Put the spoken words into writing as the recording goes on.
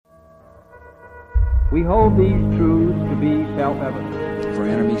We hold these truths to be self-evident. For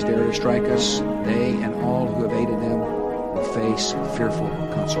enemies dare to strike us, they and all who have aided them will face fearful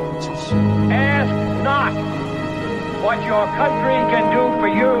consequences. Ask not what your country can do for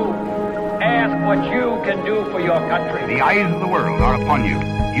you. Ask what you can do for your country. The eyes of the world are upon you.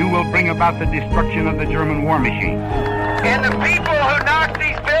 You will bring about the destruction of the German war machine. And the people who knock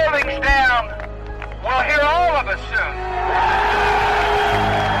these buildings down will hear all of us soon.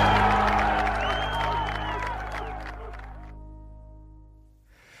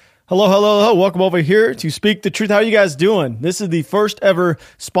 Hello. Welcome over here to Speak the Truth. How are you guys doing? This is the first ever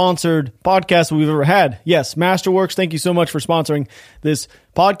sponsored podcast we've ever had. Yes, Masterworks, thank you so much for sponsoring this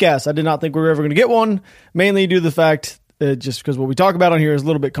podcast. I did not think we were ever going to get one, mainly due to the fact just because what we talk about on here is a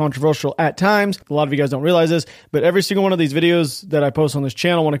little bit controversial at times. A lot of you guys don't realize this, but every single one of these videos that I post on this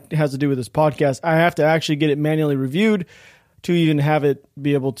channel when it has to do with this podcast, I have to actually get it manually reviewed to even have it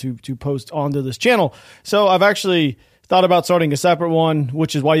be able to post onto this channel. So I've actually thought about starting a separate one,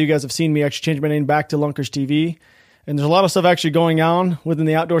 which is why you guys have seen me actually change my name back to Lunkers TV. And there's a lot of stuff actually going on within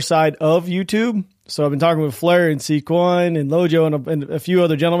the outdoor side of YouTube. So I've been talking with Flair and Sequan and Lojo and a few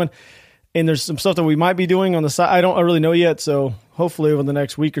other gentlemen. And there's some stuff that we might be doing on the side. I don't really know yet. So hopefully over the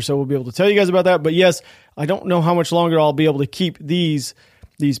next week or so, we'll be able to tell you guys about that. But yes, I don't know how much longer I'll be able to keep these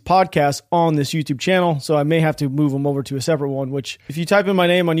podcasts on this YouTube channel. So I may have to move them over to a separate one, which if you type in my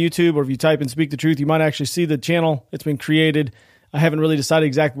name on YouTube or if you type in Speak the Truth, you might actually see the channel. It's been created. I haven't really decided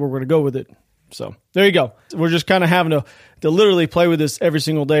exactly where we're going to go with it. So there you go. We're just kind of having to literally play with this every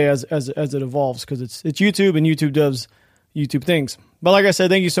single day as it evolves, because it's YouTube and YouTube does YouTube things. But like I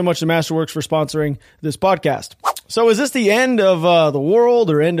said, thank you so much to Masterworks for sponsoring this podcast. So is this the end of the world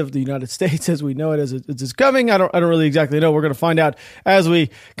or end of the United States as we know it as it's coming? I don't really exactly know. We're going to find out as we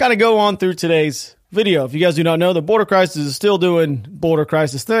kind of go on through today's video. If you guys do not know, the border crisis is still doing border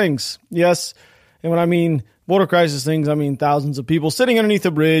crisis things. Yes. And when I mean border crisis things, I mean thousands of people sitting underneath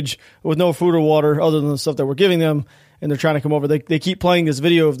a bridge with no food or water other than the stuff that we're giving them. And they're trying to come over. They keep playing this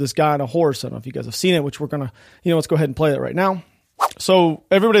video of this guy on a horse. I don't know if you guys have seen it, which we're going to, let's go ahead and play it right now. So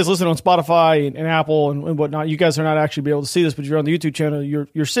everybody's listening on Spotify and Apple and whatnot. You guys are not actually be able to see this, but you're on the YouTube channel.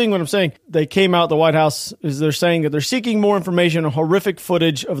 You're seeing what I'm saying. They came out, the White House they're saying that they're seeking more information on horrific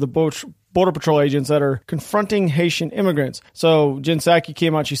footage of the Border Patrol agents that are confronting Haitian immigrants. So Jen Psaki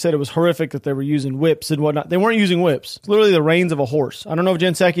came out. She said it was horrific that they were using whips and whatnot. They weren't using whips. It's literally the reins of a horse. I don't know if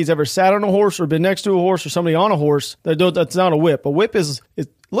Jen Psaki's ever sat on a horse or been next to a horse or somebody on a horse. That's not a whip. A whip it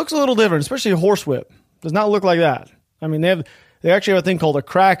looks a little different, especially a horse whip. Does not look like that. I mean, they actually have a thing called a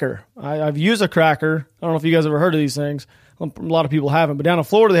cracker. I've used a cracker. I don't know if you guys ever heard of these things. A lot of people haven't. But down in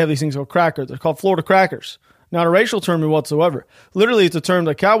Florida, they have these things called crackers. They're called Florida crackers. Not a racial term whatsoever. Literally, it's a term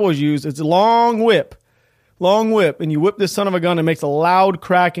that cowboys use. It's a long whip, and you whip this son of a gun and it makes a loud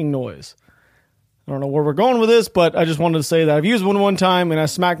cracking noise. I don't know where we're going with this, but I just wanted to say that I've used one time, and I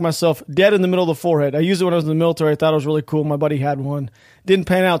smacked myself dead in the middle of the forehead. I used it when I was in the military. I thought it was really cool. My buddy had one. Didn't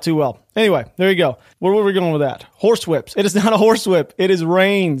pan out too well. Anyway, there you go. Where were we going with that? Horse whips. It is not a horse whip. It is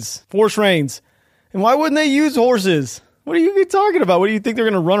reins. Horse reins. And why wouldn't they use horses? What are you talking about? What do you think they're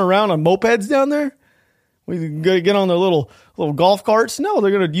going to run around on mopeds down there? We get on their little golf carts? No,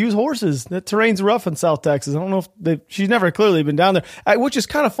 they're going to use horses. That terrain's rough in South Texas. I don't know if she's never clearly been down there, which is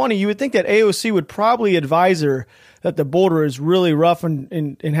kind of funny. You would think that AOC would probably advise her that the border is really rough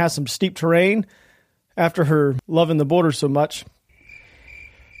and has some steep terrain after her loving the border so much.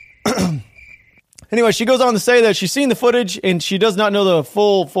 Anyway, she goes on to say that she's seen the footage and she does not know the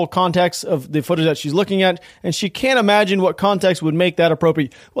full context of the footage that she's looking at, and she can't imagine what context would make that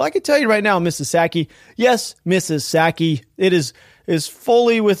appropriate. Well, I can tell you right now, Mrs. Psaki, yes, Mrs. Psaki, it is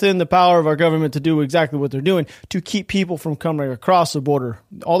fully within the power of our government to do exactly what they're doing to keep people from coming across the border.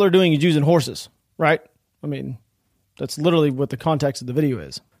 All they're doing is using horses, right? I mean, that's literally what the context of the video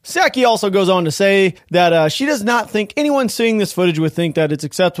is. Psaki also goes on to say that she does not think anyone seeing this footage would think that it's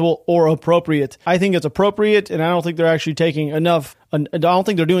acceptable or appropriate. I think it's appropriate, and I don't think they're actually taking enough. I don't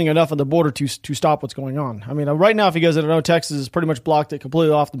think they're doing enough on the border to stop what's going on. I mean, right now, if you guys don't know, Texas has pretty much blocked it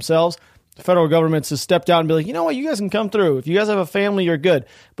completely off themselves. The federal government has stepped out and be like, you know what, you guys can come through. If you guys have a family, you're good.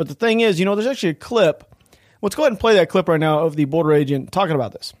 But the thing is, there's actually a clip. Let's go ahead and play that clip right now of the border agent talking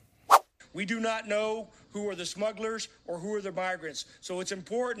about this. We do not know who are the smugglers or who are the migrants. So it's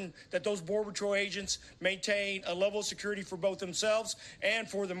important that those Border Patrol agents maintain a level of security for both themselves and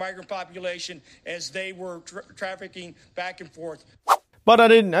for the migrant population as they were trafficking back and forth. But I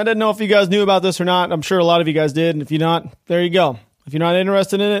didn't know if you guys knew about this or not. I'm sure a lot of you guys did. And if you're not, there you go. If you're not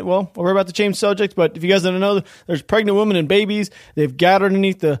interested in it, well, we're about to change subjects. But if you guys didn't know, there's pregnant women and babies. They've gathered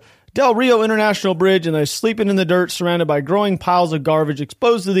underneath the Del Rio International Bridge, and they're sleeping in the dirt surrounded by growing piles of garbage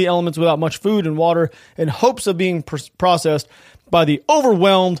exposed to the elements without much food and water in hopes of being processed by the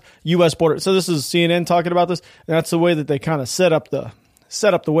overwhelmed U.S. border. So this is CNN talking about this, and that's the way that they kind of set up the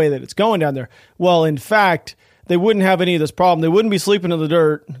way that it's going down there. Well, in fact, they wouldn't have any of this problem. They wouldn't be sleeping in the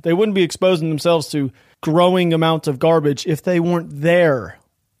dirt. They wouldn't be exposing themselves to growing amounts of garbage if they weren't there.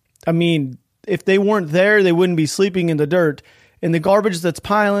 I mean, if they weren't there, they wouldn't be sleeping in the dirt. And the garbage that's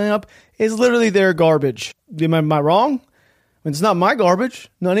piling up is literally their garbage. Am I wrong? I mean, it's not my garbage.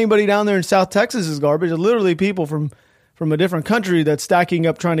 Not anybody down there in South Texas is garbage. It's literally people from a different country that's stacking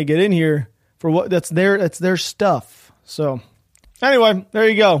up trying to get in here for what that's their stuff. So anyway, there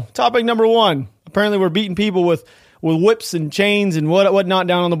you go. Topic number 1. Apparently we're beating people with whips and chains and whatnot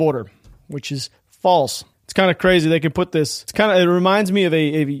down on the border, which is false. It's kind of crazy. They could put this. It reminds me of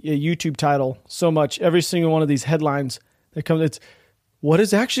a YouTube title so much. Every single one of these headlines that comes, it's what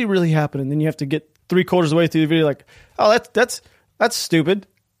is actually really happening. Then you have to get 3/4 of the way through the video, like, oh, that's stupid.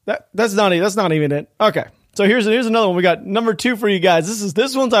 That's not even it. Okay, so here's another one. We got number 2 for you guys.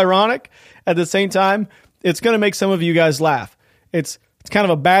 This one's ironic. At the same time, it's going to make some of you guys laugh. It's kind of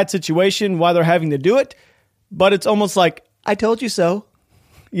a bad situation why they're having to do it, but it's almost like I told you so.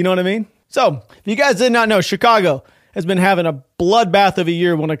 You know what I mean? So if you guys did not know, Chicago has been having a bloodbath of a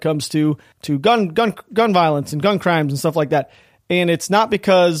year when it comes to gun violence and gun crimes and stuff like that. And it's not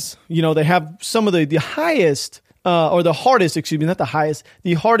because, they have some of the highest, or the hardest, not the highest,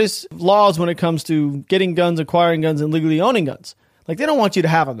 the hardest laws when it comes to getting guns, acquiring guns, and legally owning guns. Like, they don't want you to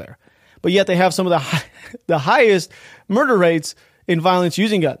have them there. But yet they have some of the highest murder rates in violence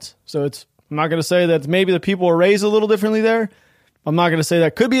using guns. So I'm not going to say that maybe the people are raised a little differently there. I'm not going to say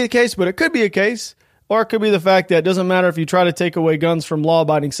that could be the case, but it could be a case. Or it could be the fact that it doesn't matter if you try to take away guns from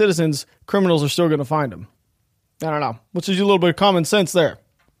law-abiding citizens, criminals are still going to find them. I don't know, which is a little bit of common sense there.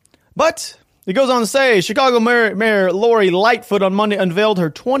 But it goes on to say, Chicago Mayor Lori Lightfoot on Monday unveiled her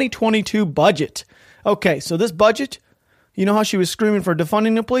 2022 budget. Okay, so this budget, you know how she was screaming for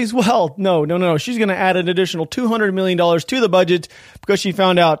defunding the police? Well, no. She's going to add an additional $200 million to the budget because she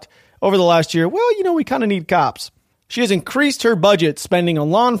found out over the last year, we kind of need cops. She has increased her budget spending on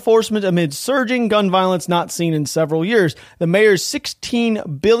law enforcement amid surging gun violence not seen in several years. The mayor's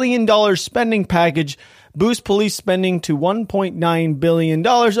 $16 billion spending package boosts police spending to $1.9 billion,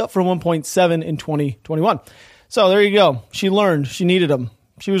 up from $1.7 in 2021. So there you go. She learned. She needed them.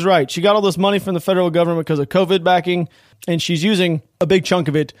 She was right. She got all this money from the federal government because of COVID backing, and she's using a big chunk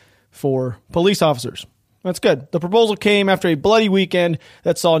of it for police officers. That's good. The proposal came after a bloody weekend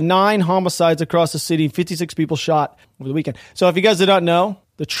that saw 9 homicides across the city, 56 people shot over the weekend. So if you guys did not know,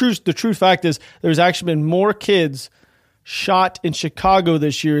 the true fact is there's actually been more kids shot in Chicago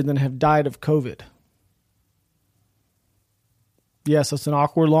this year than have died of COVID. Yes, that's an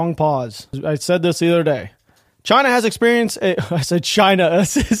awkward long pause. I said this the other day. China has experienced I said China.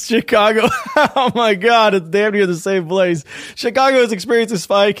 It's Chicago. Oh my God, it's damn near the same place. Chicago has experienced a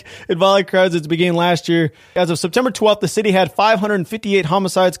spike in violent crimes since it began last year. As of September 12th, the city had 558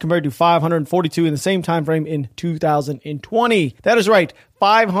 homicides compared to 542 in the same time frame in 2020. That is right,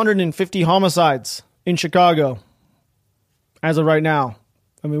 550 homicides in Chicago as of right now.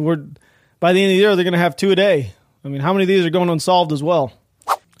 I mean, by the end of the year, they're going to have 2 a day. I mean, how many of these are going unsolved as well?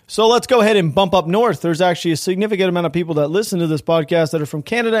 So let's go ahead and bump up north. There's actually a significant amount of people that listen to this podcast that are from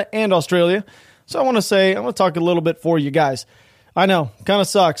Canada and Australia. So I want to talk a little bit for you guys. I know, kind of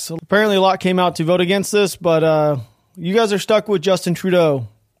sucks. Apparently a lot came out to vote against this, but you guys are stuck with Justin Trudeau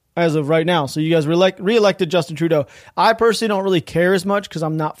as of right now. So you guys re-elected Justin Trudeau. I personally don't really care as much because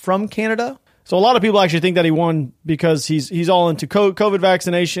I'm not from Canada. So a lot of people actually think that he won because he's all into COVID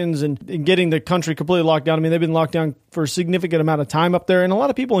vaccinations and getting the country completely locked down. I mean, they've been locked down for a significant amount of time up there. And a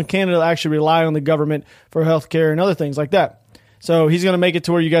lot of people in Canada actually rely on the government for healthcare and other things like that. So he's going to make it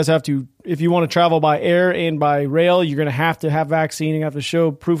to where you guys have to, if you want to travel by air and by rail, you're going to have vaccine. You have to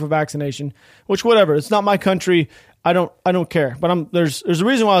show proof of vaccination, which whatever. It's not my country. I don't care. But there's a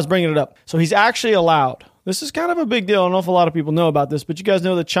reason why I was bringing it up. So he's actually allowed. This is kind of a big deal. I don't know if a lot of people know about this, but you guys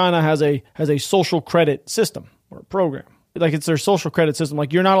know that China has a social credit system or a program. Like, it's their social credit system.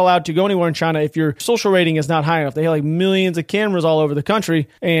 Like, you're not allowed to go anywhere in China if your social rating is not high enough. They have like millions of cameras all over the country,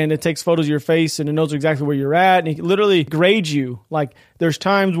 and it takes photos of your face and it knows exactly where you're at, and it literally grades you. Like, there's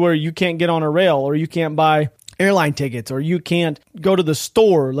times where you can't get on a rail, or you can't buy airline tickets, or you can't go to the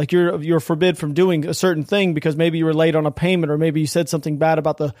store. Like, you're forbid from doing a certain thing because maybe you were late on a payment, or maybe you said something bad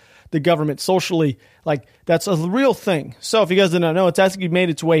about the government socially. Like, that's a real thing. So if you guys did not know, it's actually made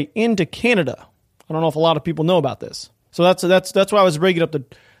its way into Canada. I don't know if a lot of people know about this. So that's why I was bringing up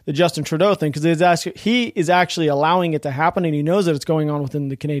the Justin Trudeau thing, because he is actually allowing it to happen, and he knows that it's going on within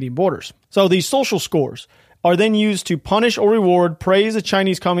the Canadian borders. So these social scores are then used to punish or reward, praise the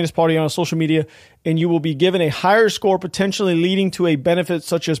Chinese Communist Party on social media, and you will be given a higher score, potentially leading to a benefit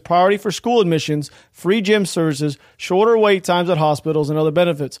such as priority for school admissions, free gym services, shorter wait times at hospitals, and other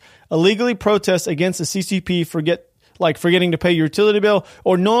benefits. Illegally protest against the CCP, forgetting to pay your utility bill,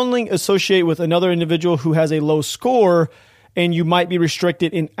 or knowingly associate with another individual who has a low score, and you might be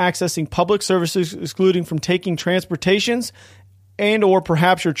restricted in accessing public services, excluding from taking transportations, and or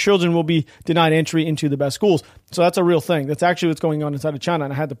perhaps your children will be denied entry into the best schools. So that's a real thing. That's actually what's going on inside of China,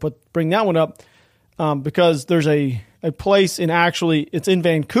 and I had to bring that one up because there's a place it's in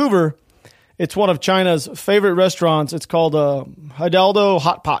Vancouver. It's one of China's favorite restaurants. It's called Hidalgo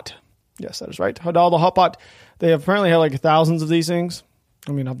Hot Pot. Yes, that is right. Hidalgo Hot Pot. They apparently have like thousands of these things.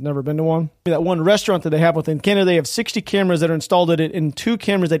 I mean, I've never been to one. That one restaurant that they have within Canada, they have 60 cameras that are installed at it and 2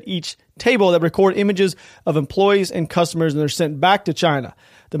 cameras at each table that record images of employees and customers, and they're sent back to China.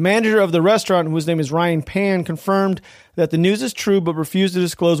 The manager of the restaurant, whose name is Ryan Pan, confirmed that the news is true but refused to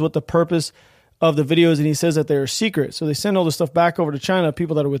disclose what the purpose of the videos, and he says that they are secret. So they send all this stuff back over to China,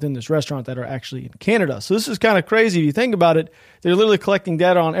 people that are within this restaurant that are actually in Canada. So this is kind of crazy if you think about it. They're literally collecting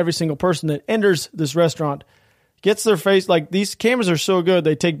data on every single person that enters this restaurant, gets their face. Like, these cameras are so good.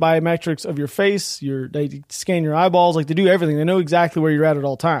 They take biometrics of your face, they scan your eyeballs, like they do everything. They know exactly where you're at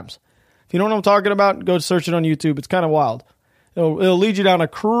all times. If you don't know what I'm talking about, go search it on YouTube. It's kind of wild. It'll lead you down a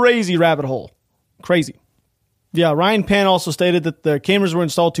crazy rabbit hole. Crazy. Yeah, Ryan Pan also stated that the cameras were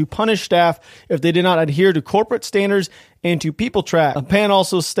installed to punish staff if they did not adhere to corporate standards and to people track. Pan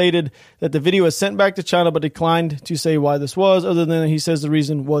also stated that the video was sent back to China but declined to say why this was, other than he says the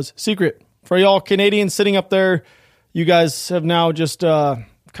reason was secret. For y'all Canadians sitting up there, you guys have now just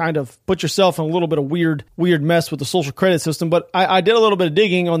kind of put yourself in a little bit of weird mess with the social credit system. But I did a little bit of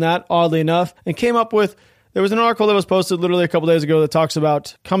digging on that, oddly enough, and came up with, there was an article that was posted literally a couple days ago that talks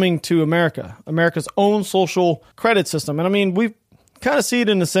about coming to America's own social credit system. And I mean, we kind of see it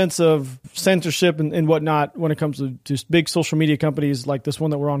in the sense of censorship and whatnot when it comes to just big social media companies like this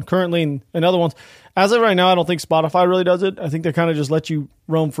one that we're on currently and other ones. As of right now, I don't think Spotify really does it. I think they kind of just let you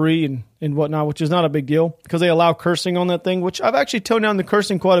roam free and whatnot, which is not a big deal because they allow cursing on that thing, which I've actually toned down the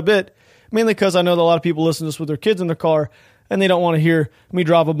cursing quite a bit, mainly because I know that a lot of people listen to this with their kids in their car and they don't want to hear me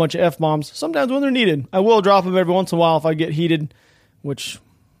drop a bunch of F-bombs sometimes when they're needed. I will drop them every once in a while if I get heated, which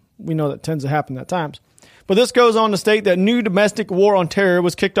we know that tends to happen at times. But this goes on to state that new domestic war on terror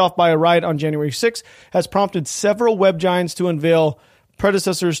was kicked off by a riot on January 6th, has prompted several web giants to unveil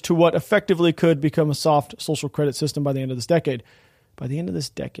predecessors to what effectively could become a soft social credit system by the end of this decade. By the end of this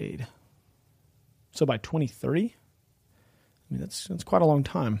decade. So by 2030? I mean, that's quite a long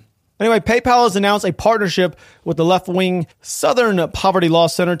time. Anyway, PayPal has announced a partnership with the left-wing Southern Poverty Law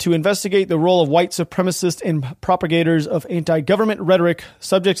Center to investigate the role of white supremacists and propagators of anti-government rhetoric,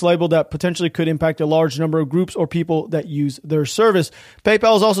 subjects labeled that potentially could impact a large number of groups or people that use their service.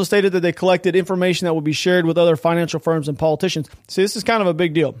 PayPal has also stated that they collected information that will be shared with other financial firms and politicians. See, this is kind of a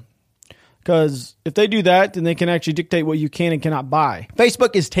big deal. Because if they do that, then they can actually dictate what you can and cannot buy.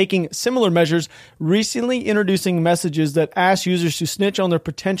 Facebook is taking similar measures, recently introducing messages that ask users to snitch on their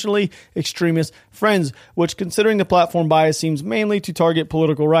potentially extremist friends, which, considering the platform bias, seems mainly to target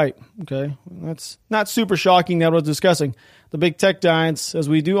political right. Okay, that's not super shocking that I was discussing. The big tech giants, as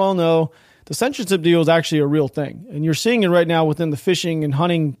we do all know, the censorship deal is actually a real thing. And you're seeing it right now within the fishing and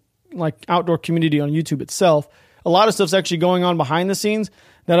hunting, like outdoor community on YouTube itself. A lot of stuff's actually going on behind the scenes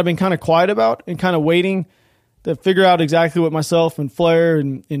that I've been kind of quiet about and kind of waiting to figure out exactly what myself and Flair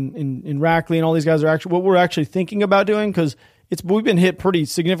and Rackley and all these guys are actually, what we're actually thinking about doing, because we've been hit pretty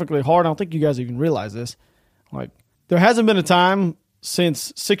significantly hard. I don't think you guys even realize this. Like, there hasn't been a time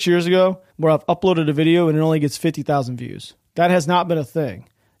since 6 years ago where I've uploaded a video and it only gets 50,000 views. That has not been a thing.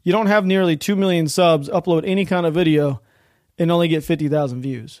 You don't have nearly 2 million subs, upload any kind of video, and only get 50,000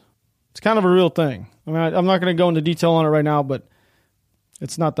 views. It's kind of a real thing. I mean, I'm not going to go into detail on it right now, but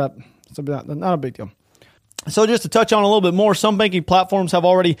it's not a big deal. So just to touch on a little bit more, some banking platforms have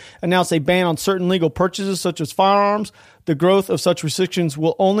already announced a ban on certain legal purchases, such as firearms. The growth of such restrictions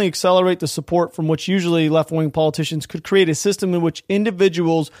will only accelerate the support from which usually left-wing politicians could create a system in which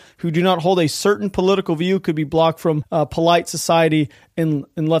individuals who do not hold a certain political view could be blocked from polite society and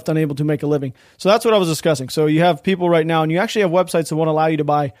left unable to make a living. So that's what I was discussing. So you have people right now, and you actually have websites that won't allow you to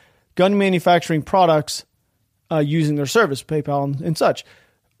buy gun manufacturing products using their service, PayPal and such.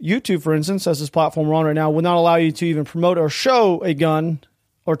 YouTube, for instance, as this platform we're on right now, will not allow you to even promote or show a gun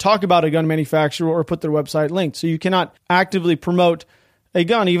or talk about a gun manufacturer or put their website linked. So you cannot actively promote a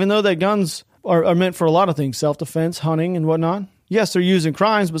gun, even though that guns are meant for a lot of things, self-defense, hunting, and whatnot. Yes, they're used in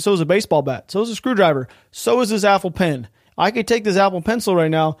crimes, but so is a baseball bat. So is a screwdriver. So is this Apple pen. I could take this Apple pencil right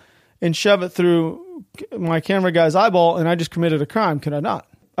now and shove it through my camera guy's eyeball, and I just committed a crime. Could I not?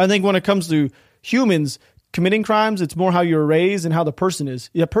 I think when it comes to humans committing crimes, it's more how you're raised and how the person is.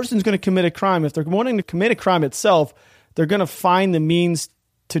 A person's going to commit a crime. If they're wanting to commit a crime itself, they're going to find the means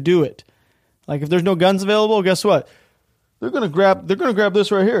to do it. Like if there's no guns available, guess what? They're going to grab this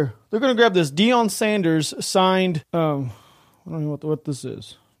right here. They're going to grab this Deion Sanders signed, I don't know what this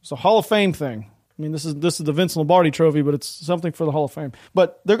is. It's a Hall of Fame thing. I mean, this is the Vince Lombardi trophy, but it's something for the Hall of Fame.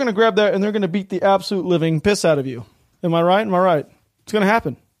 But they're going to grab that and they're going to beat the absolute living piss out of you. Am I right? Am I right? It's going to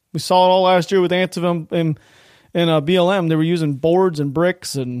happen. We saw it all last year with Anthem and BLM. They were using boards and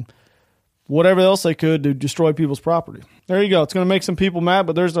bricks and whatever else they could to destroy people's property. There you go. It's going to make some people mad,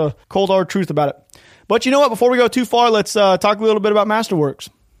 but there's a cold hard truth about it. But you know what? Before we go too far, let's talk a little bit about Masterworks.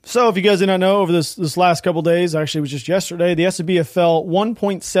 So if you guys did not know, over this last couple of days, actually it was just yesterday, the S&P fell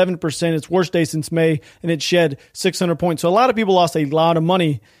 1.7%, its worst day since May, and it shed 600 points. So a lot of people lost a lot of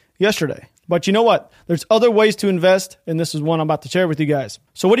money yesterday. But you know what? There's other ways to invest, and this is one I'm about to share with you guys.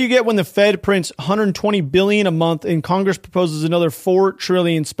 So what do you get when the Fed prints $120 billion a month and Congress proposes another $4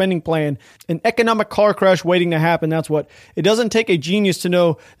 trillion spending plan? An economic car crash waiting to happen, that's what. It doesn't take a genius to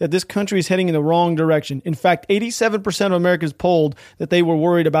know that this country is heading in the wrong direction. In fact, 87% of Americans polled that they were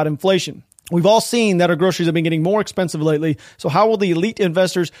worried about inflation. We've all seen that our groceries have been getting more expensive lately, so how will the elite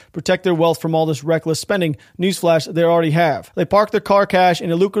investors protect their wealth from all this reckless spending? Newsflash, they already have. They park their car cash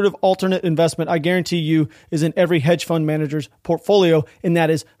in a lucrative alternate investment I guarantee you is in every hedge fund manager's portfolio, and that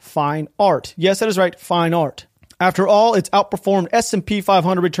is fine art. Yes, that is right, fine art. After all, it's outperformed S&P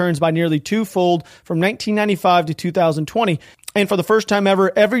 500 returns by nearly twofold from 1995 to 2020. And for the first time ever,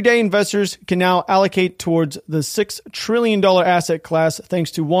 everyday investors can now allocate towards the $6 trillion asset class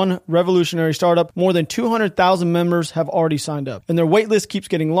thanks to one revolutionary startup. More than 200,000 members have already signed up, and their wait list keeps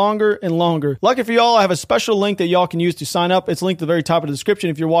getting longer and longer. Lucky for y'all, I have a special link that y'all can use to sign up. It's linked at the very top of the description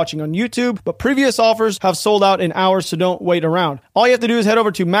if you're watching on YouTube, but previous offers have sold out in hours, so don't wait around. All you have to do is head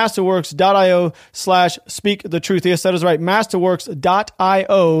over to masterworks.io/speakthetruth. Yes, that is right,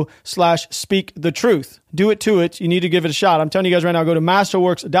 masterworks.io/speakthetruth. Do it to it. You need to give it a shot. I'm telling you guys right now, go to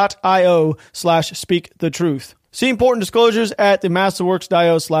masterworks.io/speakthetruth. See important disclosures at the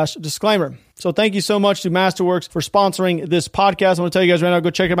masterworks.io/disclaimer. So thank you so much to Masterworks for sponsoring this podcast. I'm going to tell you guys right now, go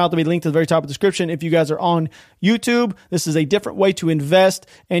check them out. They'll be linked to the very top of the description. If you guys are on YouTube, this is a different way to invest.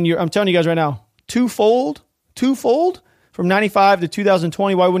 And I'm telling you guys right now, twofold from 95 to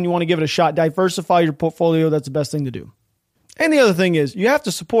 2020. Why wouldn't you want to give it a shot? Diversify your portfolio. That's the best thing to do. And the other thing is, you have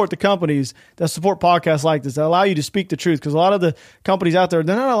to support the companies that support podcasts like this, that allow you to speak the truth. Because a lot of the companies out there,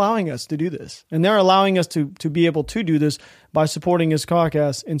 they're not allowing us to do this. And they're allowing us to be able to do this by supporting this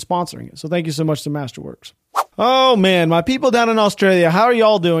podcast and sponsoring it. So thank you so much to Masterworks. Oh, man, my people down in Australia, how are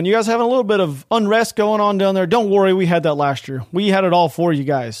y'all doing? You guys having a little bit of unrest going on down there? Don't worry, we had that last year. We had it all for you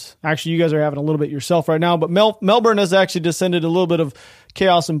guys. Actually, you guys are having a little bit yourself right now. But Melbourne has actually descended a little bit of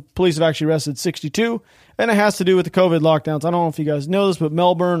chaos, and police have actually arrested 62. And it has to do with the COVID lockdowns. I don't know if you guys know this, but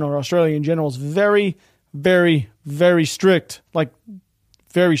Melbourne or Australia in general is very, very, very strict. Like,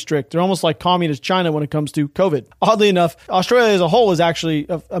 very strict. They're almost like communist China when it comes to COVID. Oddly enough, Australia as a whole is actually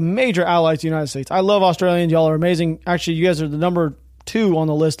a major ally to the United States. I love Australians. Y'all are amazing. Actually, you guys are the number 2 on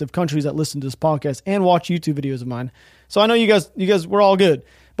the list of countries that listen to this podcast and watch YouTube videos of mine. So I know you guys, we're all good.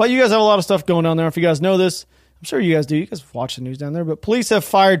 But you guys have a lot of stuff going on there. If you guys know this, I'm sure you guys do. You guys watch the news down there. But police have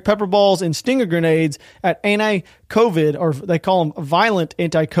fired pepper balls and stinger grenades at anti-COVID, or they call them violent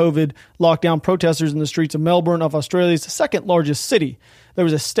anti-COVID lockdown protesters in the streets of Melbourne, of Australia's second largest city. There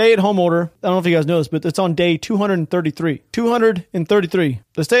was a stay-at-home order. I don't know if you guys know this, but it's on day 233. 233.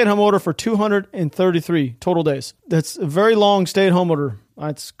 The stay-at-home order for 233 total days. That's a very long stay-at-home order.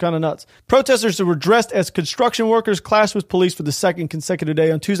 It's kind of nuts. Protesters who were dressed as construction workers clashed with police for the second consecutive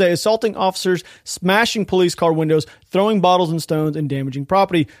day on Tuesday, assaulting officers, smashing police car windows, throwing bottles and stones, and damaging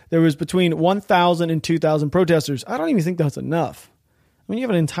property. There was between 1,000 and 2,000 protesters. I don't even think that's enough. I mean, you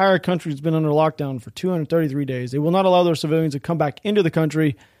have an entire country that's been under lockdown for 233 days. They will not allow their civilians to come back into the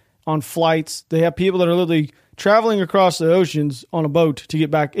country on flights. They have people that are literally traveling across the oceans on a boat to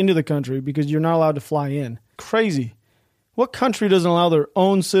get back into the country because you're not allowed to fly in. Crazy. What country doesn't allow their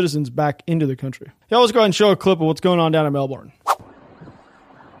own citizens back into the country? Yeah, let's go ahead and show a clip of what's going on down in Melbourne.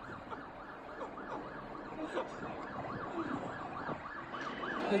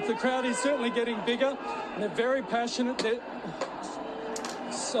 The crowd is certainly getting bigger, and they're very passionate.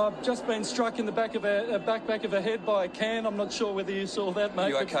 Yes, I've just been struck in the back of the head by a can. I'm not sure whether you saw that, mate.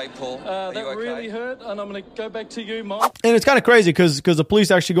 You okay, Paul? That really hurt, and I'm going to go back to you, Mike. And it's kind of crazy because the police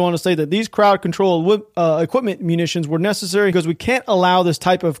actually go on to say that these crowd control equipment munitions were necessary because we can't allow this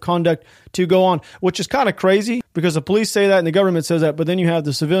type of conduct to go on, which is kind of crazy because the police say that and the government says that, but then you have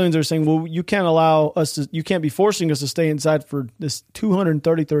the civilians that are saying, well, you can't allow us to, you can't be forcing us to stay inside for this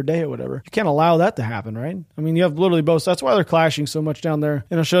 233rd day or whatever. You can't allow that to happen, right? I mean, you have literally both. That's why they're clashing so much down there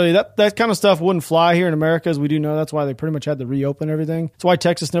in Australia. That kind of stuff wouldn't fly here in America, as we do know. That's why they pretty much had to reopen everything. That's why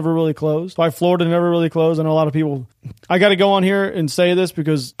Texas never really closed. That's why Florida never really closed. I know a lot of people, I got to go on here and say this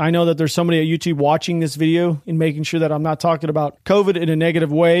because I know that there's somebody at YouTube watching this video and making sure that I'm not talking about COVID in a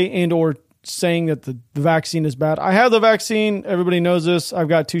negative way and or saying that the vaccine is bad. I have the vaccine. Everybody knows this. I've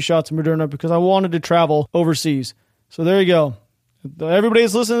got 2 shots of Moderna because I wanted to travel overseas. So there you go.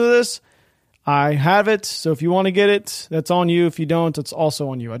 Everybody's listening to this. I have it. So if you want to get it, that's on you. If you don't, it's also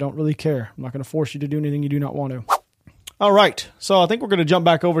on you. I don't really care. I'm not going to force you to do anything you do not want to. All right. So I think we're going to jump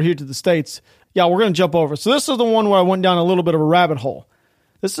back over here to the States. Yeah, we're going to jump over. So this is the one where I went down a little bit of a rabbit hole.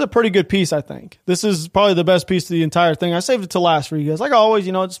 This is a pretty good piece, I think. This is probably the best piece of the entire thing. I saved it to last for you guys. Like always,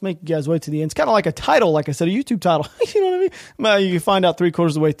 just make you guys wait to the end. It's kind of like a title, like I said, a YouTube title. You know what I mean? Well, you can find out 3/4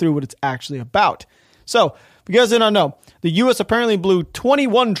 of the way through what it's actually about. So, if you guys did not know, the U.S. apparently blew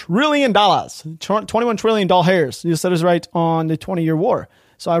 $21 trillion. $21 trillion. You said it right, on the 20-year war.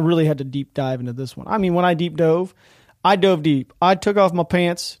 So I really had to deep dive into this one. I mean, when I dove deep. I took off my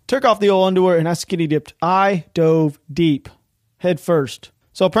pants, took off the old underwear, and I skinny dipped. I dove deep, head first.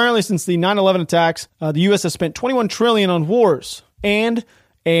 So apparently since the 9/11 attacks, the U.S. has spent $21 trillion on wars and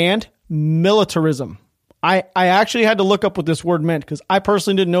militarism. I actually had to look up what this word meant because I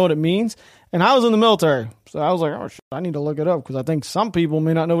personally didn't know what it means. And I was in the military. So I was like, oh, shit, I need to look it up because I think some people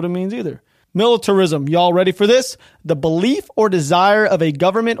may not know what it means either. Militarism. Y'all ready for this? The belief or desire of a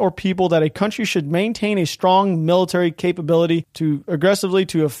government or people that a country should maintain a strong military capability to aggressively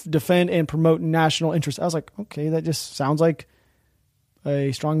to defend and promote national interests. I was like, okay, that just sounds like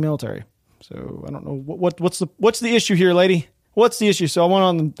a strong military. So I don't know what's the issue here, lady? What's the issue? So I went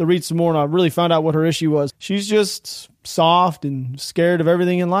on to read some more and I really found out what her issue was. She's just soft and scared of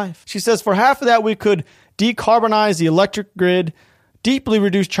everything in life. She says for half of that, we could decarbonize the electric grid, deeply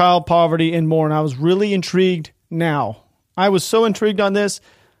reduce child poverty and more. And I was really intrigued now. I was so intrigued on this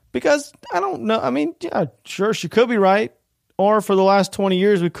because I don't know. I mean, yeah, sure, she could be right. Or for the last 20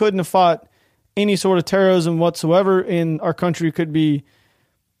 years, we couldn't have fought any sort of terrorism whatsoever in our country. Could be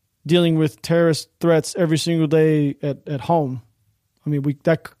dealing with terrorist threats every single day at home. I mean,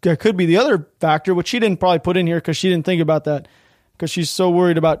 that could be the other factor, which she didn't probably put in here because she didn't think about that because she's so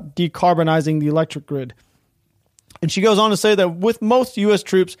worried about decarbonizing the electric grid. And she goes on to say that with most U.S.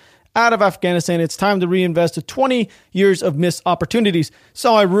 troops out of Afghanistan, it's time to reinvest 20 years of missed opportunities.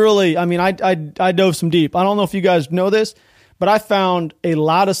 So I dove some deep. I don't know if you guys know this, but I found a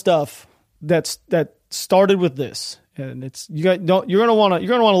lot of stuff that started with this. And you're going to want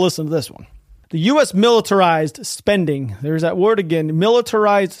to listen to this one. The U.S. militarized spending, there's that word again,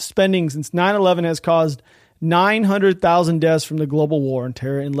 militarized spending since 9/11 has caused 900,000 deaths from the global war on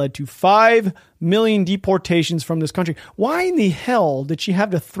terror and led to 5 million deportations from this country. Why in the hell did she have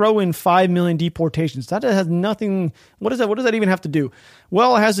to throw in 5 million deportations? That has nothing. What does that even have to do?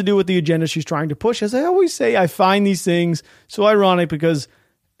 Well, it has to do with the agenda she's trying to push. As I always say, I find these things so ironic because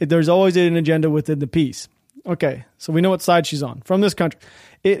there's always an agenda within the piece. Okay, so we know what side she's on. From this country,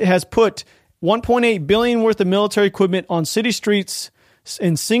 it has put $1.8 billion worth of military equipment on city streets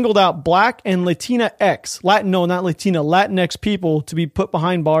and singled out Black and Latinx people to be put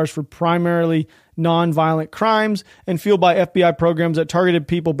behind bars for primarily non-violent crimes and fueled by FBI programs that targeted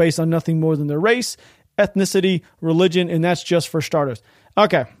people based on nothing more than their race, ethnicity, religion, and that's just for starters.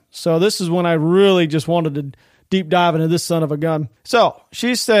 Okay, so this is when I really just wanted to deep dive into this son of a gun. So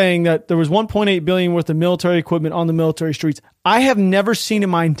she's saying that there was $1.8 billion worth of military equipment on the military streets. I have never seen in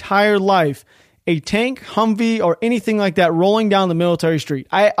my entire life a tank, Humvee, or anything like that rolling down the military street.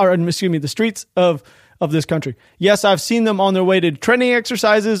 The streets of this country. Yes, I've seen them on their way to training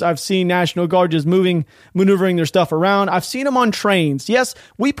exercises. I've seen National Guard just maneuvering their stuff around. I've seen them on trains. Yes,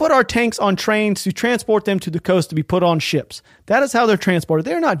 we put our tanks on trains to transport them to the coast to be put on ships. That is how they're transported.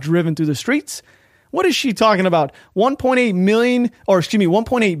 They're not driven through the streets. What is she talking about?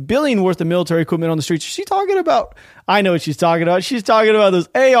 $1.8 billion worth of military equipment on the streets. Is she talking about? I know what she's talking about. She's talking about those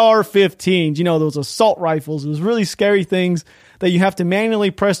AR-15s, those assault rifles, those really scary things that you have to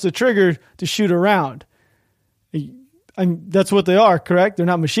manually press the trigger to shoot around. That's what they are, correct? They're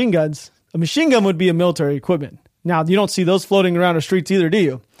not machine guns. A machine gun would be a military equipment. Now, you don't see those floating around the streets either, do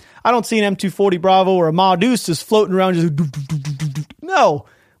you? I don't see an M240 Bravo or a Ma Deuce just floating around. No.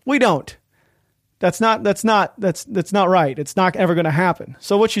 We don't. That's not right. It's not ever going to happen.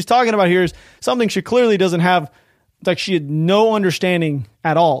 So what she's talking about here is something she clearly doesn't have, like she had no understanding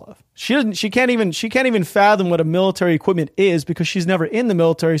at all of. She can't even fathom what a military equipment is because she's never in the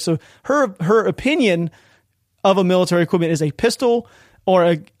military. So her opinion of a military equipment is a pistol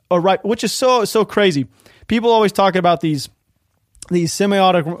or a rifle, which is so crazy. People always talk about these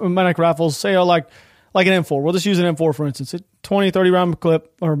semi-automatic rifles, say like an M4. We'll just use an M4 for instance. A 20, 30 round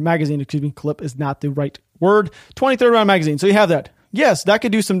clip or magazine, clip is not the right word. 20, 30 round magazine. So you have that. Yes, that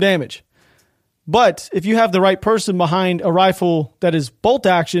could do some damage. But if you have the right person behind a rifle that is bolt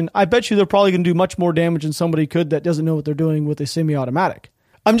action, I bet you they're probably going to do much more damage than somebody could that doesn't know what they're doing with a semi-automatic.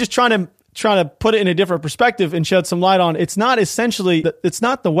 I'm just trying to put it in a different perspective and shed some light on it's not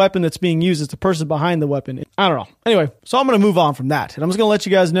the weapon that's being used, it's the person behind the weapon. I don't know. Anyway, so I'm going to move on from that. And I'm just going to let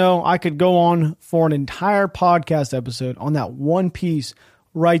you guys know I could go on for an entire podcast episode on that one piece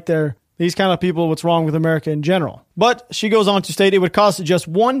right there. These kind of people, what's wrong with America in general. But she goes on to state it would cost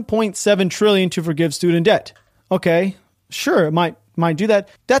just $1.7 trillion to forgive student debt. Okay, sure, it might do that.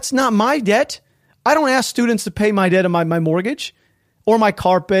 That's not my debt. I don't ask students to pay my debt on my mortgage or my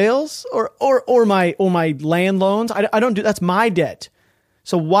car bills or my land loans. I don't do that's my debt.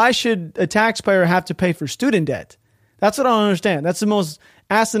 So why should a taxpayer have to pay for student debt? That's what I don't understand. That's the most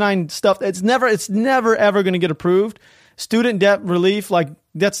asinine stuff. It's never ever going to get approved. Student debt relief,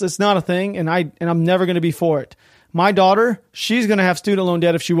 it's not a thing, and I'm never going to be for it. My daughter, she's going to have student loan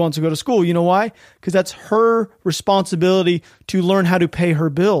debt if she wants to go to school. You know why? Because that's her responsibility to learn how to pay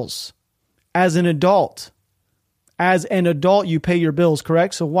her bills as an adult. As an adult, you pay your bills,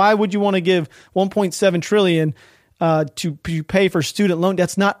 correct? So why would you want to give $1.7 trillion to pay for student loan?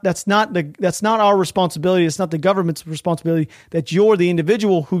 That's not our responsibility. It's not the government's responsibility. That you're the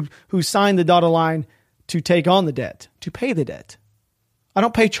individual who signed the dotted line to take on the debt, to pay the debt. I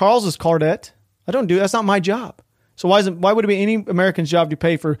don't pay Charles's car debt. I don't do that. That's not my job. So why would it be any American's job to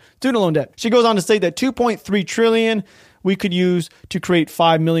pay for student loan debt? She goes on to state that $2.3 trillion we could use to create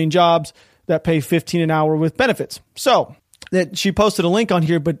 5 million jobs that pay $15 an hour with benefits. So that she posted a link on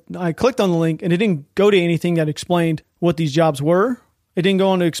here, but I clicked on the link and it didn't go to anything that explained what these jobs were. It didn't go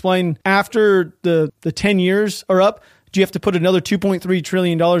on to explain after the 10 years are up, do you have to put another $2.3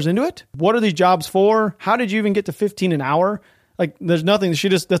 trillion into it? What are these jobs for? How did you even get to 15 an hour? There's nothing.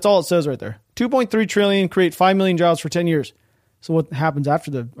 That's all it says right there. 2.3 trillion, create 5 million jobs for 10 years. So what happens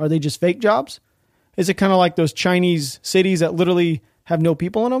after are they just fake jobs? Is it kind of like those Chinese cities that literally have no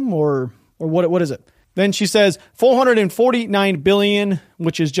people in them or what is it? Then she says $449 billion,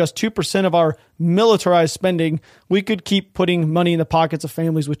 which is just 2% of our militarized spending. We could keep putting money in the pockets of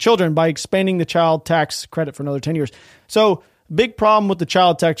families with children by expanding the child tax credit for another 10 years. So big problem with the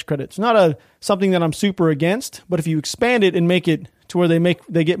child tax credit. It's not something that I'm super against, but if you expand it and make it to where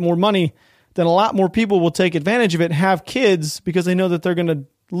they get more money, then a lot more people will take advantage of it and have kids because they know that they're going to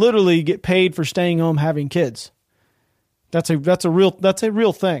literally get paid for staying home having kids. That's a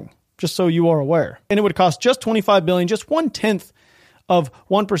real thing. Just so you are aware. And it would cost just $25 billion, just 1/10 of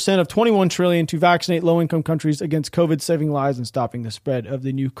 1% of $21 trillion to vaccinate low-income countries against COVID, saving lives and stopping the spread of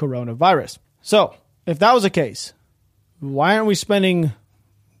the new coronavirus. So if that was the case, why aren't we spending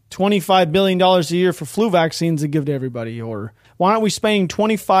 $25 billion a year for flu vaccines to give to everybody? Or why aren't we spending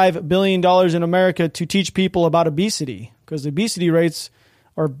 $25 billion in America to teach people about obesity? Because obesity rates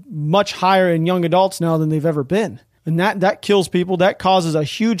are much higher in young adults now than they've ever been. And that kills people. That causes a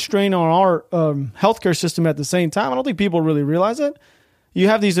huge strain on our healthcare system at the same time. I don't think people really realize it. You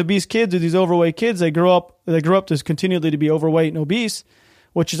have these obese kids or these overweight kids. They grow up to continually to be overweight and obese,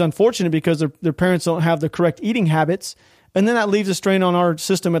 which is unfortunate because their parents don't have the correct eating habits. And then that leaves a strain on our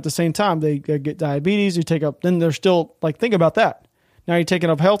system at the same time. They get diabetes. Then they're still think about that. Now you're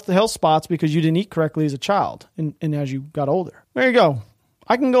taking up health spots because you didn't eat correctly as a child and as you got older. There you go.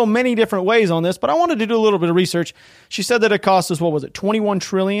 I can go many different ways on this, but I wanted to do a little bit of research. She said that it cost us, what was it, $21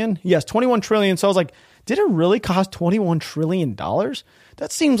 trillion? Yes, $21 trillion. So I was like, did it really cost $21 trillion?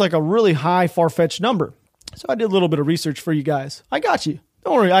 That seems like a really high, far-fetched number. So I did a little bit of research for you guys. I got you.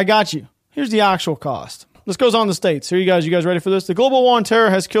 Don't worry, I got you. Here's the actual cost. This goes on the states. Here, you guys ready for this? The global war on terror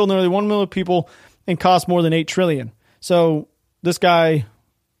has killed nearly 1 million people and cost more than $8 trillion. So this guy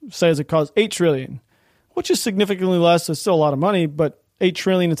says it cost $8 trillion, which is significantly less. It's still a lot of money, but $8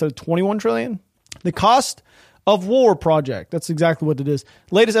 trillion instead of $21 trillion. The cost of war project. That's exactly what it is.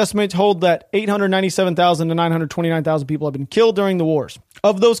 Latest estimates hold that 897,000 to 929,000 people have been killed during the wars.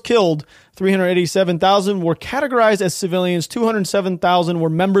 Of those killed, 387,000 were categorized as civilians, 207,000 were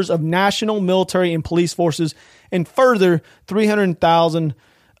members of national military and police forces, and further 300,000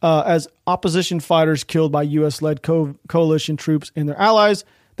 as opposition fighters killed by U.S.-led coalition troops and their allies.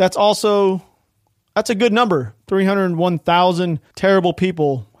 that's a good number. 301,000 terrible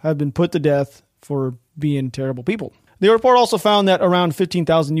people have been put to death for being terrible people. The report also found that around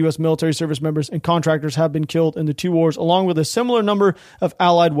 15,000 U.S. military service members and contractors have been killed in the two wars, along with a similar number of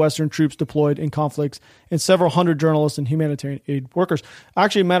allied Western troops deployed in conflicts and several hundred journalists and humanitarian aid workers.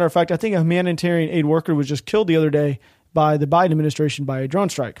 Actually, a matter of fact, I think a humanitarian aid worker was just killed the other day by the Biden administration by a drone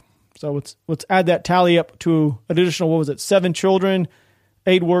strike. So let's add that tally up to an additional, 7 children,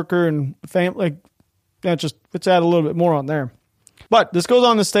 aid worker, and family. Let's add a little bit more on there. But this goes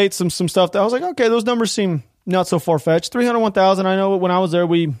on to state some stuff that I was like, okay, those numbers seem not so far-fetched. 301,000, I know when I was there,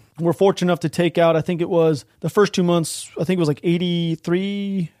 we were fortunate enough to take out, I think it was the first 2 months, I think it was like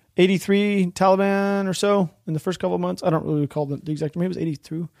 83 Taliban or so in the first couple of months. I don't really recall the exact, maybe it was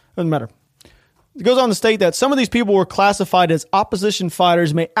 82. Doesn't matter. It goes on to state that some of these people were classified as opposition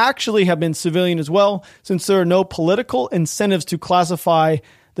fighters may actually have been civilian as well, since there are no political incentives to classify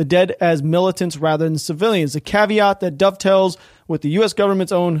the dead as militants rather than civilians. A caveat that dovetails with the U.S.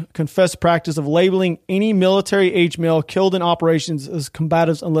 government's own confessed practice of labeling any military-age male killed in operations as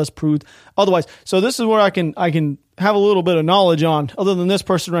combatives unless proved otherwise. So this is where I can have a little bit of knowledge on, other than this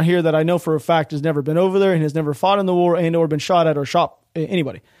person right here that I know for a fact has never been over there and has never fought in the war and or been shot at or shot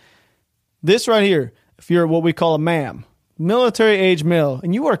anybody. This right here, if you're what we call a MAM, military-age male,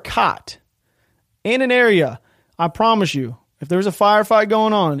 and you are caught in an area, I promise you, if there's a firefight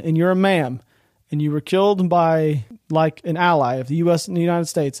going on and you're a MAM and you were killed by like an ally of the U.S. and the United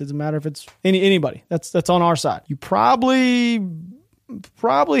States, it doesn't matter if it's anybody, that's on our side. You probably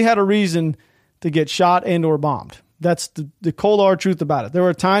had a reason to get shot and or bombed. That's the cold hard truth about it. There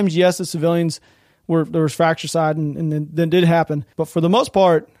were times, yes, the civilians there was fratricide and then did happen. But for the most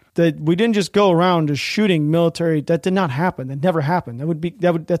part, that we didn't just go around just shooting military. That did not happen. That never happened.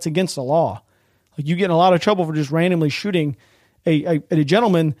 That's against the law. Like you get in a lot of trouble for just randomly shooting a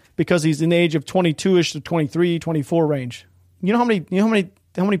gentleman because he's in the age of 22-ish to 23, 24 range. You know how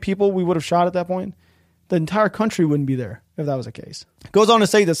many people we would have shot at that point? The entire country wouldn't be there if that was the case. It goes on to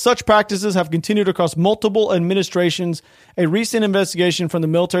say that such practices have continued across multiple administrations. A recent investigation from the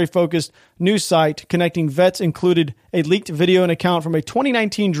military-focused news site connecting vets included a leaked video and account from a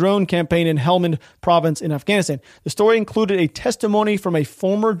 2019 drone campaign in Helmand province in Afghanistan. The story included a testimony from a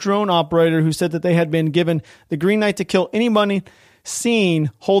former drone operator who said that they had been given the green light to kill anyone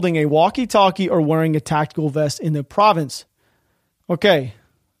seen holding a walkie-talkie or wearing a tactical vest in the province. Okay,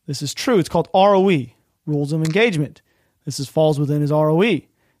 this is true. It's called ROE. Rules of engagement. This falls within his ROE.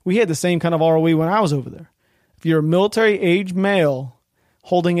 We had the same kind of ROE when I was over there. If you're a military-age male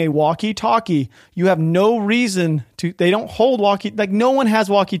holding a walkie-talkie, you have no reason to. They don't hold like no one has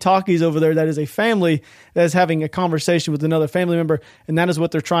walkie-talkies over there. That is a family that is having a conversation with another family member, and that is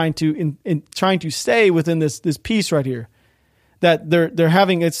what they're trying to trying to stay within this piece right here. That they're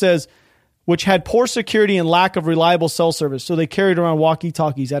having. It says, which had poor security and lack of reliable cell service, so they carried around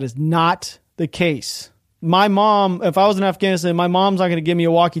walkie-talkies. That is not the case. My mom, if I was in Afghanistan, my mom's not going to give me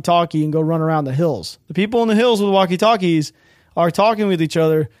a walkie-talkie and go run around the hills. The people in the hills with walkie-talkies are talking with each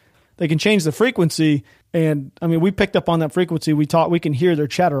other. They can change the frequency. And I mean, we picked up on that frequency. We can hear their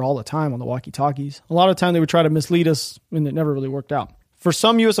chatter all the time on the walkie-talkies. A lot of the time they would try to mislead us and it never really worked out. For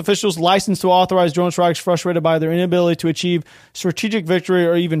some U.S. officials licensed to authorize drone strikes, frustrated by their inability to achieve strategic victory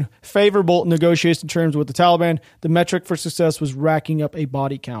or even favorable negotiation terms with the Taliban, the metric for success was racking up a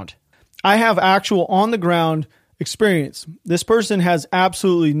body count. I have actual on-the-ground experience. This person has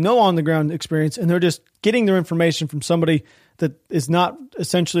absolutely no on-the-ground experience, and they're just getting their information from somebody that is not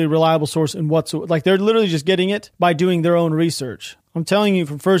essentially a reliable source in whatsoever. Like, they're literally just getting it by doing their own research. I'm telling you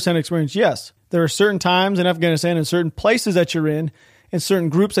from first-hand experience, yes, there are certain times in Afghanistan and certain places that you're in and certain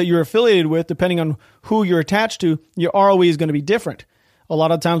groups that you're affiliated with, depending on who you're attached to, your ROE is going to be different. A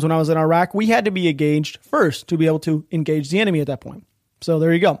lot of times when I was in Iraq, we had to be engaged first to be able to engage the enemy at that point. So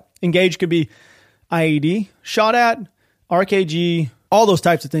there you go. Engage could be IED, shot at, RKG, all those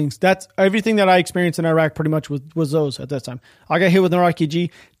types of things. That's everything that I experienced in Iraq pretty much was those at that time. I got hit with an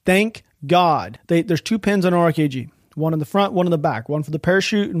RKG. Thank God. There's 2 pins on an RKG. One in the front, one in the back. One for the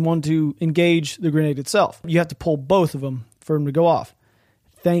parachute and one to engage the grenade itself. You have to pull both of them for them to go off.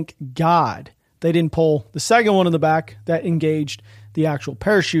 Thank God they didn't pull the second one in the back that engaged the actual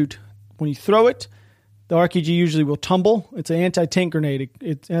parachute. When you throw it, the RKG usually will tumble. It's an anti-tank grenade.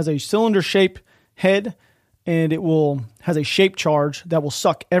 It has a cylinder-shaped head, and it has a shape charge that will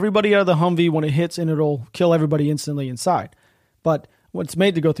suck everybody out of the Humvee when it hits, and it'll kill everybody instantly inside. But it's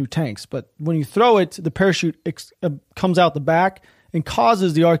made to go through tanks. But when you throw it, the parachute comes out the back and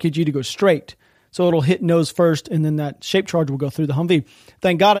causes the RKG to go straight. So it'll hit nose first, and then that shape charge will go through the Humvee.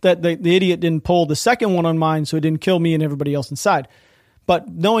 Thank God that the idiot didn't pull the second one on mine, so it didn't kill me and everybody else inside. But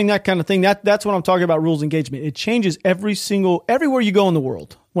knowing that kind of thing, that's what I'm talking about rules engagement. It changes everywhere you go in the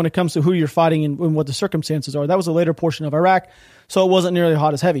world when it comes to who you're fighting and what the circumstances are. That was a later portion of Iraq, so it wasn't nearly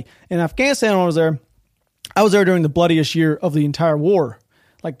hot as heavy. In Afghanistan, I was there during the bloodiest year of the entire war.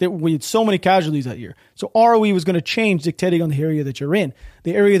 We had so many casualties that year. So ROE was going to change dictating on the area that you're in.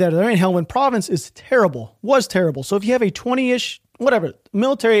 The area that they're in, Helmand Province, was terrible. So if you have a 20-ish,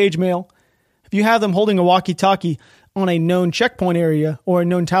 military age male, if you have them holding a walkie-talkie on a known checkpoint area or a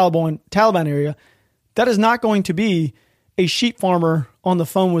known Taliban area, that is not going to be a sheep farmer on the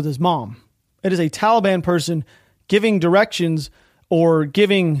phone with his mom. It is a Taliban person giving directions or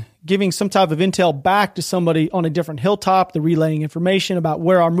giving some type of intel back to somebody on a different hilltop. They're relaying information about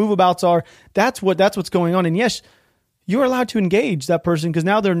where our moveabouts are. That's what's going on. And yes, you're allowed to engage that person because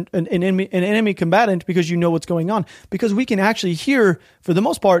now they're an enemy combatant because you know what's going on. Because we can actually hear, for the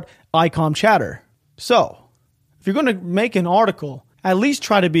most part, ICOM chatter. So if you're going to make an article, at least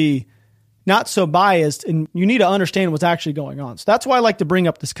try to be not so biased, and you need to understand what's actually going on. So that's why I like to bring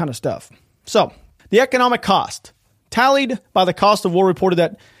up this kind of stuff. So the economic cost, tallied by the cost of war, reported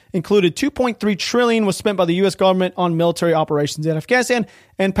that included $2.3 trillion was spent by the U.S. government on military operations in Afghanistan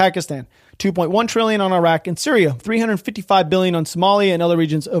and Pakistan, $2.1 trillion on Iraq and Syria, $355 billion on Somalia and other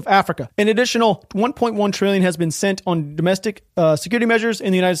regions of Africa. An additional $1.1 trillion has been sent on domestic security measures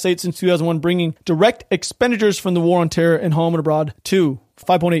in the United States since 2001, bringing direct expenditures from the war on terror and home and abroad to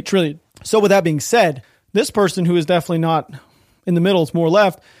 $5.8 trillion. So with that being said, this person, who is definitely not in the middle, it's more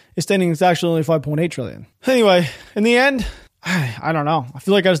left, is stating it's actually only $5.8 trillion. Anyway, in the end, I don't know. I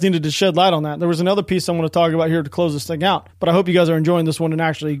feel like I just needed to shed light on that. There was another piece I want to talk about here to close this thing out, but I hope you guys are enjoying this one and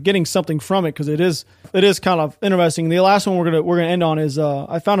actually getting something from it, because it is kind of interesting. The last one we're gonna end on is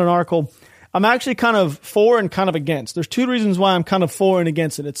I found an article. I'm actually kind of for and kind of against. There's two reasons why I'm kind of for and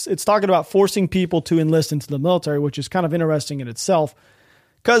against it. It's talking about forcing people to enlist into the military, which is kind of interesting in itself,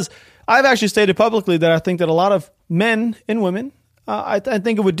 because I've actually stated publicly that I think that a lot of men and women, I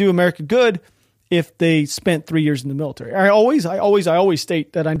think it would do America good if they spent 3 years in the military. I always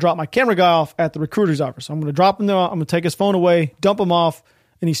state that I drop my camera guy off at the recruiter's office. I'm going to drop him there. I'm going to take his phone away, dump him off,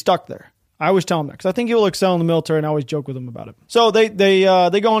 and he's stuck there. I always tell him that because I think he will excel in the military, and I always joke with him about it. So they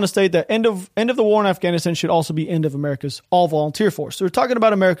go on to state that end of the war in Afghanistan should also be end of America's all-volunteer force. So we're talking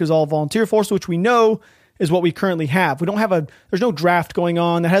about America's all-volunteer force, which we know is what we currently have. We don't have there's no draft going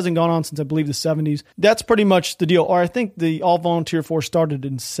on. That hasn't gone on since, I believe, the 70s. That's pretty much the deal. Or I think the all-volunteer force started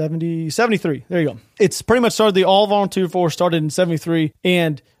in 73. There you go. It's pretty much the all-volunteer force started in 73.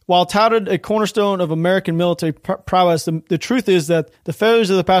 And while touted a cornerstone of American military prowess, the truth is that the failures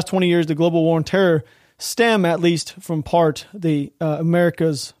of the past 20 years, the global war on terror, stem at least from part the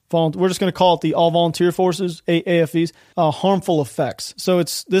America's we're just going to call it the all-volunteer forces, AFVs, harmful effects. So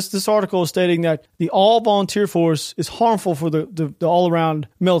it's this article is stating that the all-volunteer force is harmful for the all-around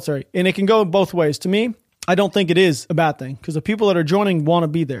military. And it can go both ways. To me, I don't think it is a bad thing, because the people that are joining want to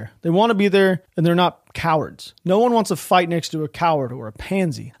be there. They want to be there, and they're not cowards. No one wants to fight next to a coward or a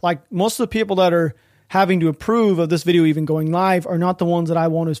pansy. Like, most of the people that are having to approve of this video even going live are not the ones that I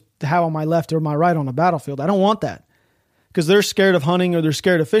want to have on my left or my right on the battlefield. I don't want that, because they're scared of hunting or they're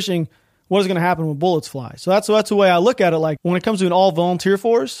scared of fishing. What is going to happen when bullets fly? So that's the way I look at it. Like, when it comes to an all-volunteer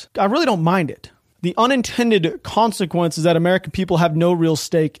force, I really don't mind it. The unintended consequence is that American people have no real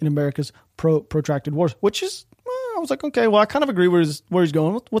stake in America's protracted wars, which is, I was like, okay, well, I kind of agree where he's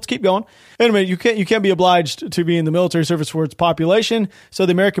going. Let's keep going. Anyway, you can't be obliged to be in the military service for its population. So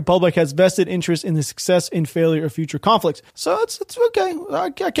the American public has vested interest in the success and failure of future conflicts. So it's okay.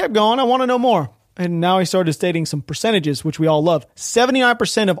 I kept going. I want to know more. And now he started stating some percentages, which we all love.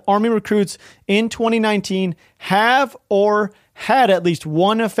 79% of Army recruits in 2019 have or had at least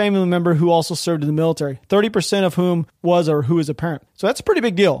one family member who also served in the military, 30% of whom was or who is a parent. So that's a pretty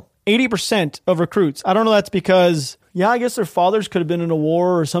big deal. 80% of recruits. I don't know, that's because, I guess their fathers could have been in a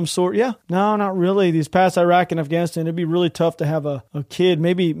war or some sort. Yeah, no, not really. These past Iraq and Afghanistan, it'd be really tough to have a kid,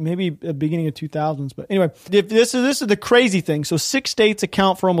 maybe at the beginning of 2000s. But anyway, this is the crazy thing. So 6 states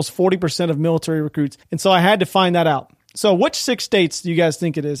account for almost 40% of military recruits. And so I had to find that out. So which 6 states do you guys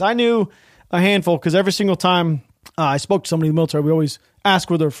think it is? I knew a handful, because every single time I spoke to somebody in the military, we always ask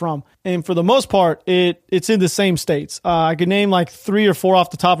where they're from. And for the most part, it's in the same states. I could name like 3 or 4 off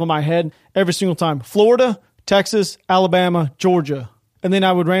the top of my head every single time. Florida, Texas, Alabama, Georgia. And then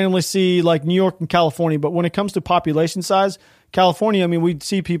I would randomly see like New York and California. But when it comes to population size, California, we'd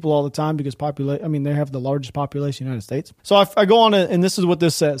see people all the time because they have the largest population in the United States. So I go on, and this is what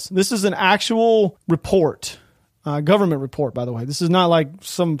this says. This is an actual report. Government report, by the way. This is not like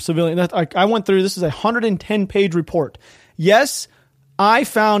some civilian. I went through, this is a 110-page report. Yes, I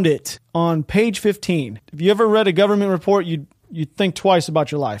found it on page 15. If you ever read a government report, you think twice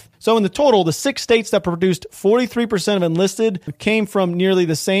about your life. So in the total, the 6 states that produced 43% of enlisted came from nearly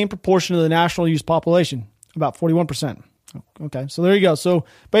the same proportion of the national youth population, about 41%. Okay, so there you go. So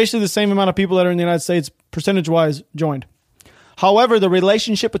basically the same amount of people that are in the United States, percentage-wise, joined. However, the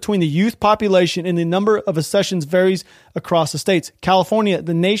relationship between the youth population and the number of accessions varies across the states. California,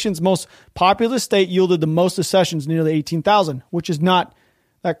 the nation's most populous state, yielded the most accessions, nearly 18,000, which is not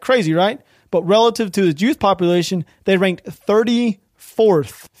that crazy, right? But relative to the youth population, they ranked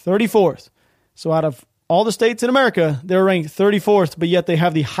 34th. So out of all the states in America, they're ranked 34th, but yet they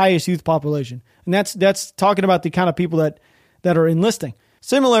have the highest youth population. And that's talking about the kind of people that are enlisting.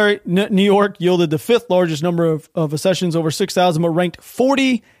 Similarly, New York yielded the 5th largest number of accessions, over 6,000, but ranked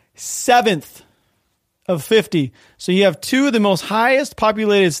 47th of 50. So you have 2 of the most highest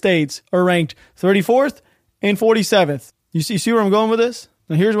populated states are ranked 34th and 47th. You see where I'm going with this?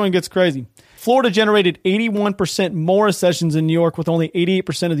 Now here's when it gets crazy. Florida generated 81% more accessions than New York, with only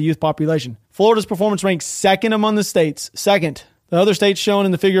 88% of the youth population. Florida's performance ranked 2nd among the states. 2nd. The other states shown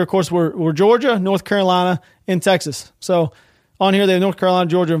in the figure, of course, were Georgia, North Carolina, and Texas. So on here, they have North Carolina,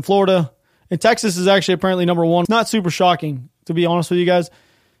 Georgia, and Florida. And Texas is actually apparently number 1. It's not super shocking, to be honest with you guys,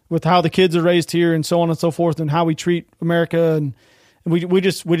 with how the kids are raised here and so on and so forth, and how we treat America. And we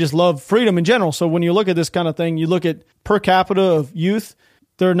just love freedom in general. So when you look at this kind of thing, you look at per capita of youth,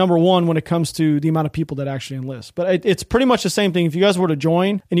 they're number 1 when it comes to the amount of people that actually enlist. But it's pretty much the same thing. If you guys were to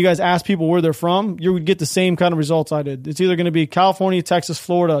join and you guys ask people where they're from, you would get the same kind of results I did. It's either going to be California, Texas,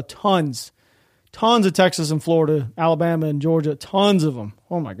 Florida, tons of Texas and Florida, Alabama and Georgia, tons of them.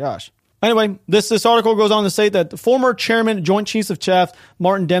 Oh my gosh. Anyway, this article goes on to say that the former chairman, Joint Chiefs of Staff,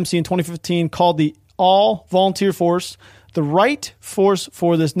 Martin Dempsey, in 2015 called the all-volunteer force the right force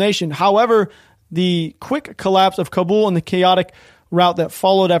for this nation. However, the quick collapse of Kabul and the chaotic route that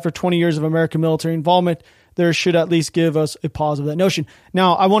followed after 20 years of American military involvement, there should at least give us a pause of that notion.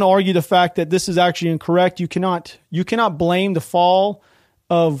 Now, I want to argue the fact that this is actually incorrect. You cannot blame the fall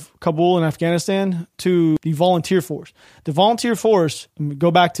of Kabul and Afghanistan to the volunteer force. The volunteer force,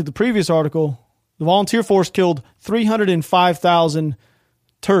 go back to the previous article, the volunteer force killed 305,000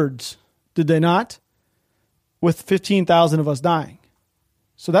 turds, did they not? With 15,000 of us dying.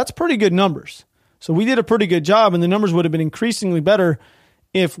 So that's pretty good numbers. So we did a pretty good job, and the numbers would have been increasingly better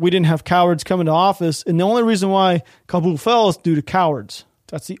if we didn't have cowards coming to office. And the only reason why Kabul fell is due to cowards.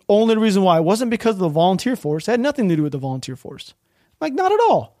 That's the only reason why. It wasn't because of the volunteer force. It had nothing to do with the volunteer force. Like, not at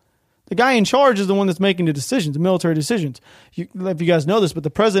all. The guy in charge is the one that's making the decisions, the military decisions. If you guys know this, but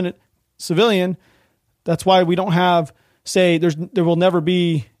the president, civilian, that's why we don't have, say, there will never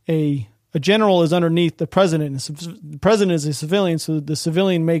be a general is underneath the president. The president is a civilian, so the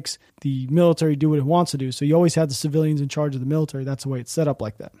civilian makes the military do what it wants to do. So you always have the civilians in charge of the military. That's the way it's set up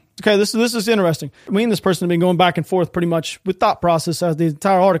like that. Okay, this is interesting. Me and this person have been going back and forth pretty much with thought process as the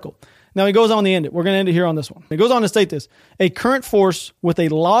entire article. Now, he goes on to end it. We're going to end it here on this one. It goes on to state this. A current force with a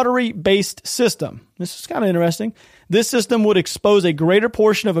lottery-based system. This is kind of interesting. This system would expose a greater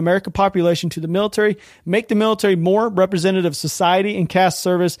portion of American population to the military, make the military more representative of society, and cast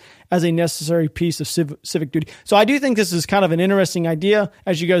service as a necessary piece of civic duty. So I do think this is kind of an interesting idea.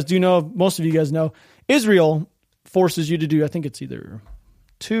 As you guys do know, most of you guys know, Israel forces you to do, I think it's either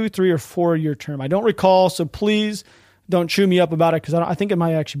 2, 3, or 4 year term. I don't recall, so please don't chew me up about it, because I think it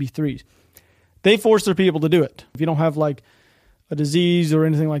might actually be 3. They force their people to do it. If you don't have like a disease or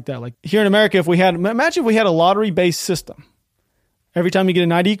anything like that. Like here in America, imagine if we had a lottery-based system. Every time you get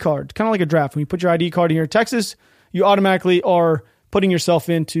an ID card, kind of like a draft. When you put your ID card here in Texas, you automatically are putting yourself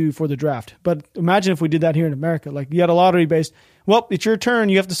for the draft. But imagine if we did that here in America. Like you had a lottery-based, well, it's your turn.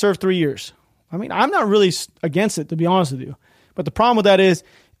 You have to serve 3 years. I mean, I'm not really against it, to be honest with you. But the problem with that is,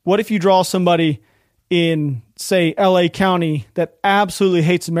 what if you draw somebody in, say, LA County that absolutely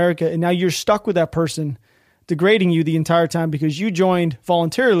hates America, and now you're stuck with that person degrading you the entire time because you joined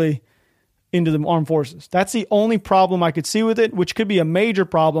voluntarily into the armed forces? That's the only problem I could see with it, which could be a major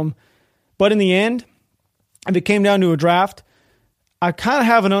problem. But in the end, if it came down to a draft, I kind of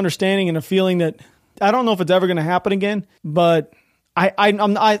have an understanding and a feeling that I don't know if it's ever going to happen again, but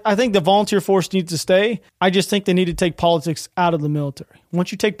I think the volunteer force needs to stay. I just think they need to take politics out of the military.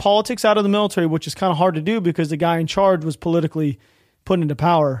 Once you take politics out of the military, which is kind of hard to do because the guy in charge was politically put into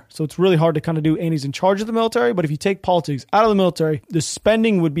power, so it's really hard to kind of do, and he's in charge of the military. But if you take politics out of the military, the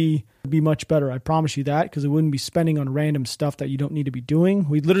spending would be much better. I promise you that, because it wouldn't be spending on random stuff that you don't need to be doing.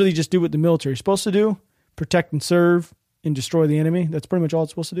 We literally just do what the military is supposed to do: protect and serve and destroy the enemy. That's pretty much all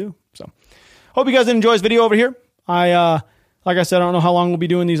it's supposed to do. So hope you guys enjoy this video over here. Like I said, I don't know how long we'll be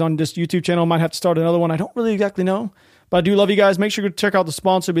doing these on this YouTube channel. Might have to start another one. I don't really exactly know, but I do love you guys. Make sure to check out the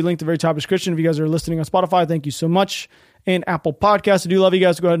sponsor. It'll be linked at the very top description. If you guys are listening on Spotify, thank you so much. and Apple Podcasts. I do love you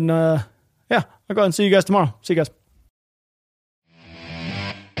guys. Go ahead and, I'll go ahead and see you guys tomorrow. See you guys.